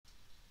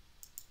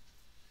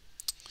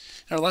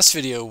In our last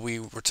video, we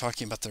were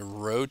talking about the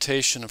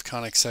rotation of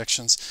conic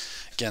sections.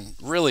 Again,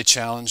 really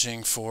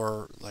challenging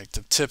for like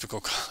the typical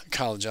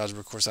college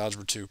algebra course.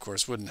 Algebra 2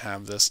 course wouldn't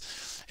have this.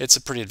 It's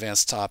a pretty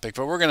advanced topic,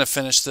 but we're going to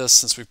finish this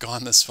since we've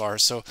gone this far.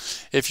 So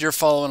if you're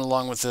following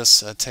along with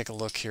this, take a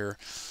look here.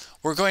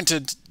 We're going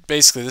to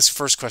basically, this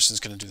first question is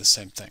going to do the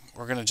same thing.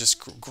 We're going to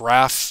just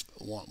graph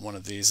one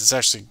of these. It's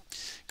actually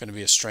going to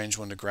be a strange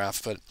one to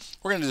graph, but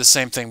we're going to do the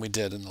same thing we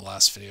did in the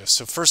last video.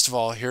 So first of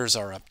all, here's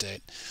our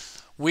update.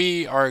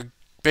 We are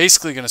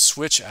basically going to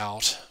switch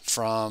out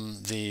from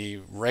the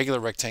regular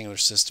rectangular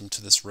system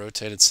to this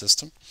rotated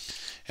system.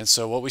 And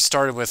so what we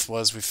started with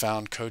was we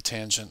found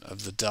cotangent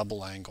of the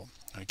double angle.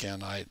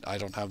 Again, I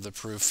don't have the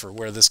proof for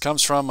where this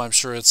comes from. I'm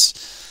sure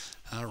it's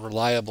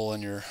reliable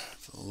in your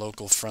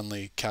local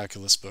friendly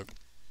calculus book.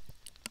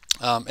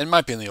 It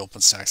might be in the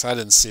OpenStax. I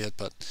didn't see it,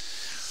 but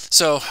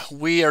so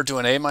we are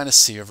doing a minus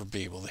c over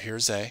b. Well,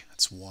 here's a,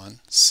 it's 1,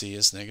 c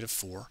is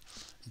 -4,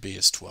 b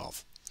is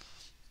 12.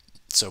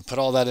 So put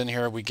all that in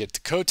here, we get the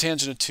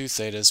cotangent of 2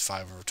 theta is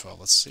 5 over 12.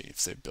 Let's see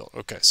if they built.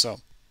 Okay, so,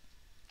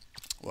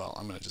 well,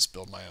 I'm going to just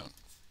build my own.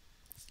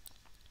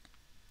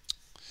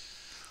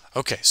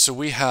 Okay, so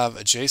we have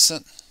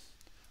adjacent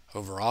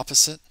over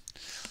opposite,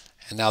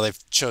 and now they've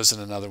chosen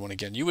another one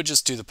again. You would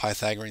just do the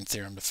Pythagorean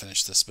theorem to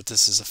finish this, but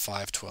this is a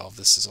 5, 12.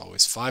 This is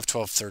always 5,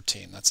 12,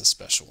 13. That's a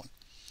special one.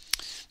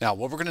 Now,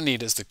 what we're going to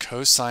need is the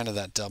cosine of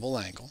that double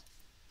angle.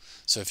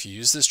 So if you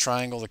use this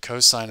triangle, the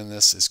cosine in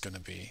this is going to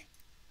be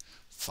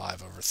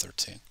 5 over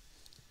 13.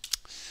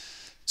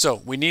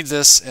 So we need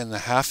this in the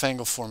half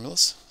angle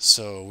formulas.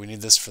 So we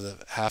need this for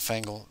the half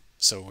angle.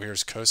 So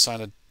here's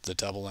cosine of the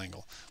double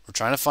angle. We're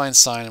trying to find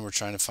sine and we're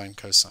trying to find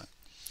cosine.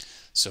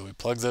 So we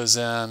plug those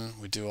in,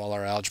 we do all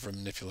our algebra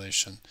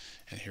manipulation,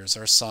 and here's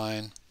our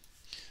sine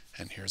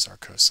and here's our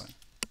cosine.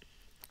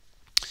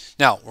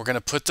 Now we're going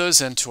to put those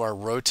into our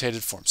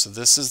rotated form. So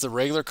this is the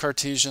regular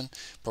Cartesian,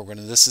 but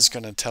this is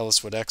going to tell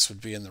us what x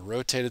would be in the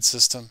rotated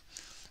system.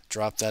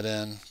 Drop that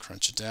in,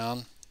 crunch it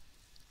down.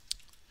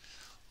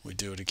 We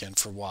do it again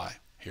for y.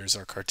 Here's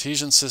our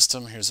Cartesian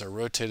system, here's our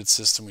rotated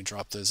system. We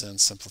drop those in,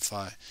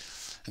 simplify.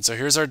 And so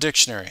here's our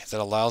dictionary that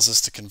allows us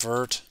to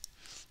convert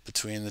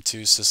between the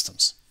two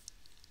systems.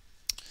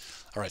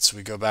 All right, so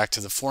we go back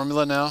to the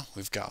formula now.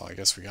 We've got, I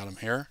guess we got them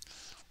here.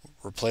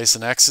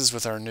 Replacing x's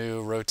with our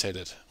new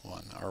rotated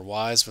one, our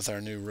y's with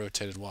our new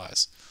rotated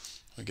y's.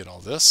 We get all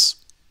this.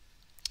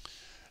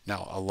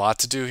 Now, a lot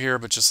to do here,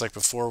 but just like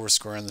before, we're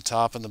squaring the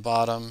top and the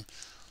bottom.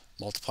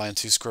 Multiplying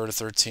 2 square root of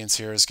 13s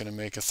here is going to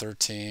make a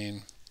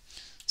 13.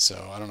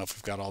 So I don't know if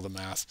we've got all the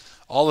math.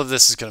 All of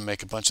this is going to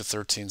make a bunch of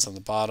 13s on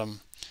the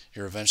bottom.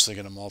 You're eventually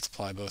going to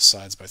multiply both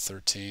sides by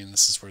 13.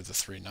 This is where the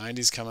 390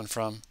 is coming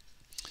from.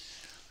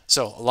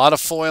 So a lot of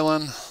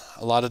foiling,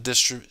 a lot of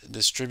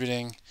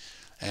distributing,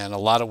 and a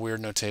lot of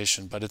weird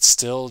notation, but it's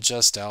still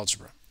just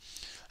algebra.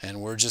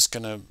 And we're just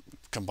going to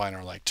combine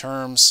our like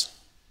terms.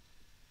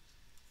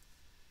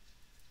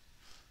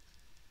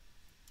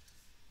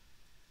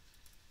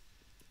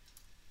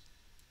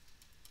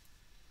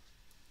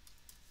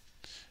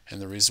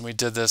 And the reason we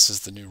did this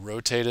is the new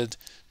rotated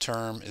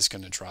term is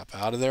going to drop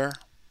out of there.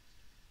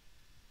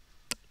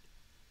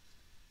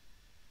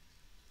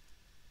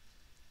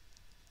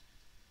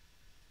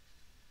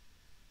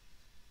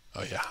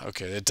 Oh yeah,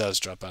 okay, it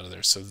does drop out of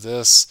there. So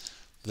this,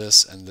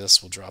 and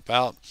this will drop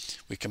out.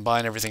 We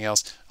combine everything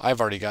else. I've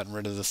already gotten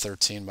rid of the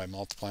 13 by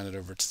multiplying it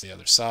over to the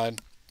other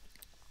side.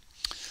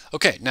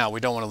 Okay, now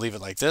we don't want to leave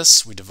it like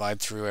this. We divide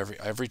through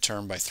every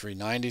term by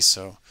 390,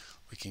 so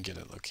we can get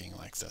it looking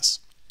like this.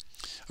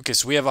 Okay,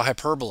 so we have a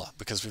hyperbola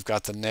because we've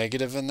got the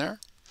negative in there.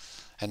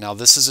 And now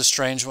this is a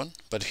strange one,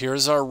 but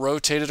here's our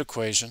rotated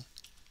equation.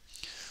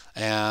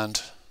 And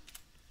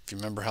if you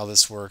remember how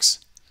this works,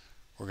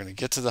 we're going to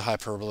get to the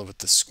hyperbola with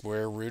the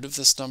square root of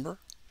this number,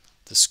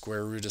 the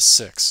square root of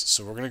 6.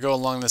 So we're going to go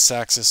along this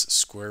axis.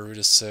 Square root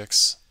of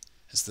 6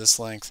 is this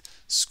length.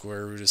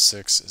 Square root of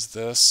 6 is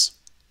this.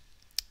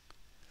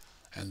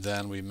 And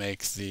then we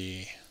make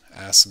the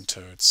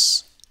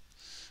asymptotes.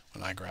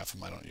 When I graph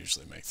them, I don't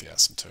usually make the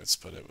asymptotes,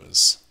 but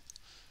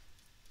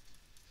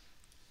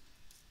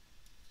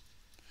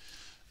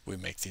we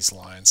make these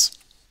lines.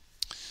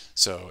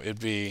 So it'd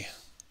be,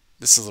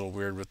 this is a little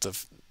weird with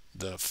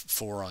the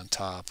 4 on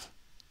top,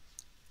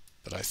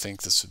 but I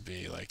think this would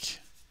be like,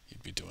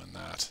 you'd be doing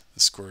that. The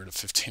square root of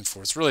 15/4.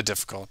 It's really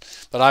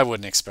difficult, but I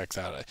wouldn't expect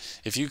that.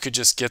 If you could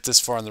just get this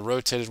far in the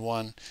rotated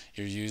one,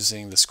 you're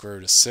using the square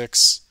root of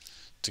 6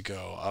 to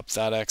go up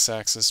that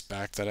x-axis,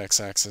 back that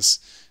x-axis,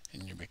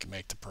 and you can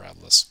make the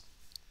parabolas.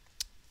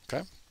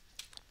 Okay?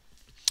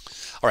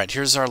 All right,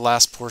 here's our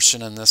last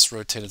portion in this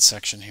rotated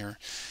section here.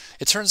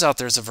 It turns out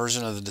there's a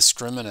version of the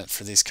discriminant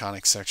for these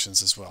conic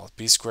sections as well,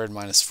 b squared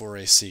minus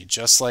 4ac,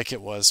 just like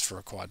it was for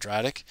a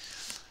quadratic.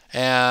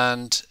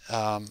 And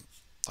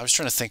I was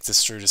trying to think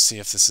this through to see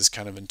if this is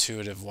kind of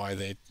intuitive why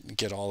they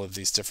get all of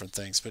these different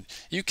things. But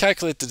you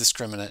calculate the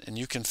discriminant and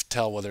you can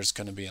tell whether it's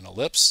going to be an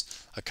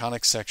ellipse, a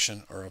conic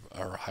section, or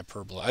a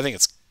hyperbola. I think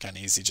it's kind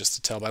of easy just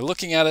to tell by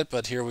looking at it,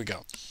 but here we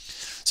go.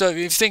 So if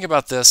you think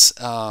about this,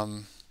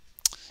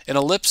 An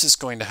ellipse is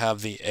going to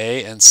have the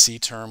a and c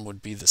term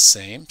would be the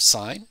same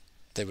sign.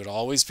 They would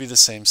always be the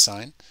same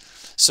sign.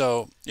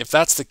 So if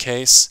that's the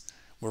case,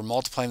 we're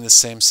multiplying the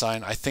same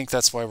sign. I think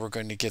that's why we're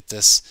going to get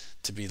this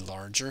to be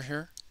larger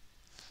here.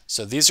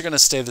 So these are going to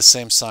stay the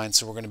same sign,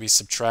 so we're going to be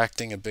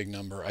subtracting a big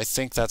number. I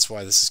think that's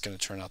why this is going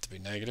to turn out to be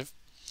negative.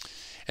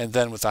 And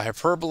then with the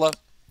hyperbola,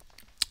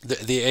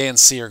 the a and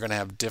c are going to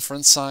have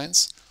different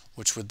signs,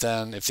 which would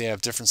then, if they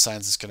have different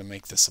signs, it's going to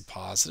make this a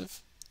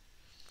positive.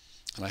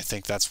 And I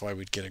think that's why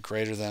we'd get a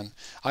greater than.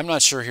 I'm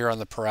not sure here on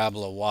the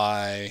parabola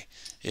why,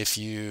 if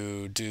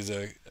you do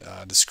the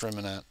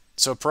discriminant.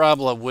 So a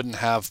parabola wouldn't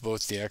have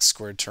both the x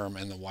squared term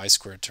and the y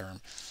squared term.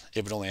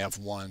 It would only have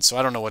one. So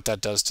I don't know what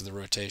that does to the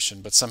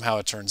rotation, but somehow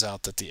it turns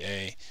out that the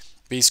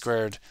b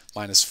squared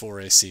minus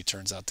 4ac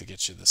turns out to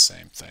get you the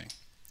same thing.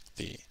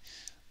 The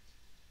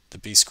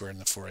b squared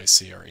and the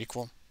 4ac are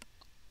equal.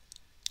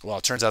 Well,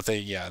 it turns out they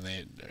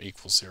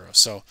equal 0.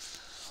 So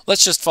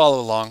let's just follow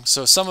along.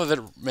 So some of it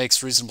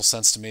makes reasonable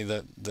sense to me.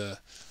 That the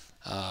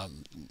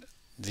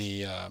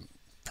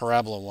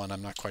parabola one,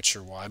 I'm not quite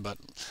sure why, but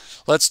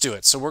let's do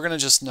it. So we're going to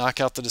just knock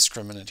out the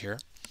discriminant here.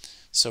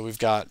 So we've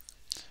got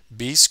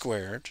b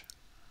squared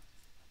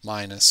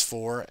minus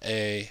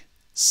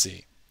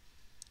 4ac.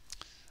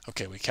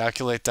 Okay, we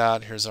calculate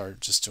that. Here's our,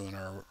 just doing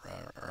our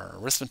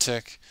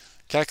arithmetic.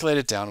 Calculate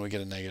it down, we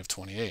get a negative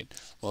 28.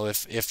 Well,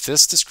 if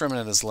this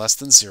discriminant is less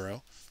than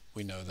 0,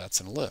 we know that's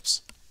an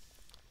ellipse.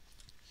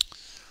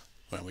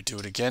 When we do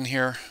it again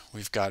here,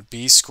 we've got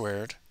b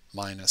squared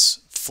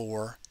minus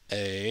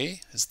 4a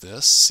is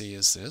this, c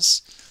is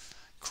this.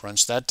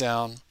 Crunch that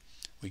down,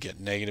 we get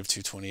negative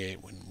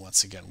 228 when,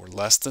 once again, we're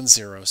less than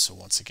 0, so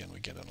once again we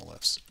get an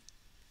ellipse.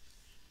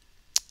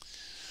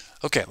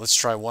 Okay, let's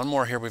try one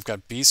more here. We've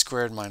got b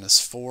squared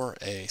minus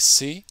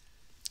 4ac.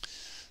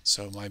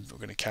 So we're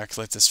going to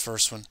calculate this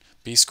first one.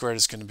 B squared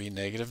is going to be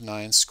negative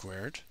 9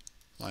 squared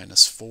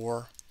minus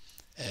 4ac.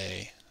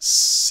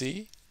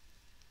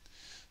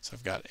 So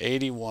I've got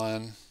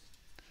 81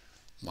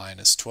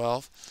 minus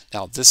 12.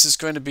 Now this is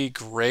going to be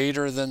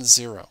greater than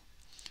 0.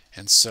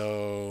 And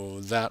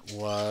so that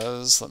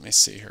was, let me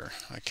see here,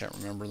 I can't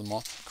remember them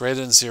all.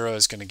 Greater than 0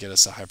 is going to get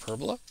us a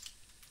hyperbola.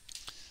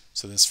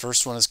 So this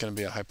first one is going to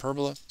be a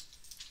hyperbola.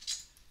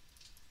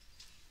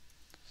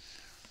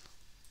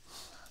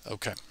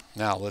 Okay,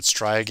 now let's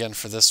try again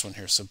for this one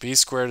here. So b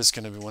squared is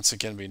going to be, once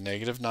again, be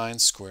negative 9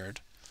 squared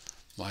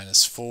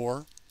minus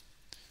 4ac.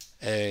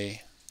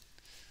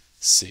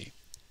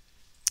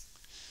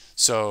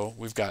 So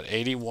we've got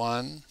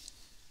 81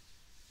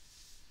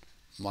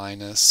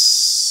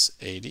 minus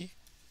 80.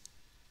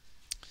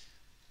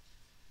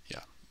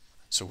 Yeah,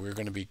 so we're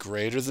going to be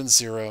greater than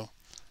 0,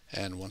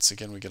 and once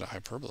again we get a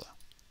hyperbola.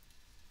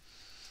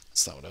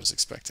 That's not what I was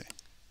expecting.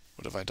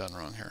 What have I done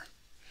wrong here?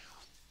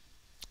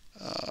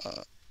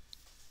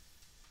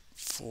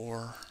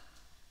 4ac,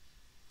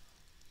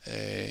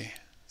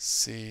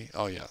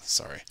 oh yeah,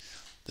 sorry.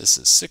 This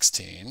is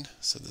 16,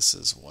 so this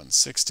is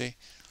 160.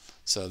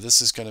 So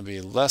this is going to be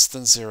less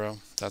than 0.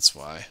 That's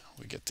why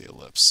we get the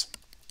ellipse.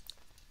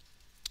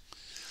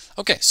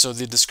 Okay, so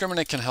the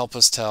discriminant can help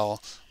us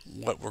tell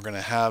what we're going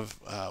to have,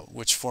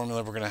 which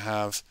formula we're going to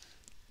have.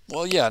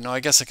 Well, yeah, no,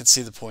 I guess I can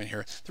see the point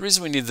here. The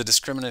reason we need the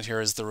discriminant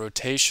here is the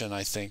rotation,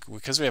 I think,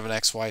 because we have an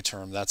xy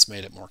term, that's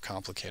made it more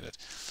complicated.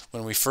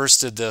 When we first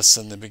did this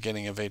in the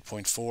beginning of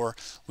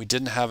 8.4, we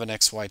didn't have an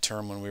xy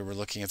term when we were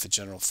looking at the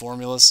general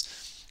formulas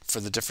for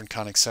the different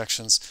conic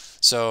sections.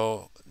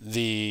 So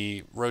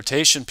the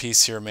rotation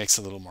piece here makes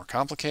it a little more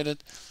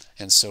complicated,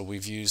 and so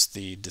we've used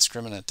the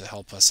discriminant to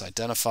help us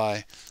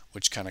identify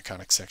which kind of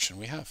conic section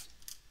we have.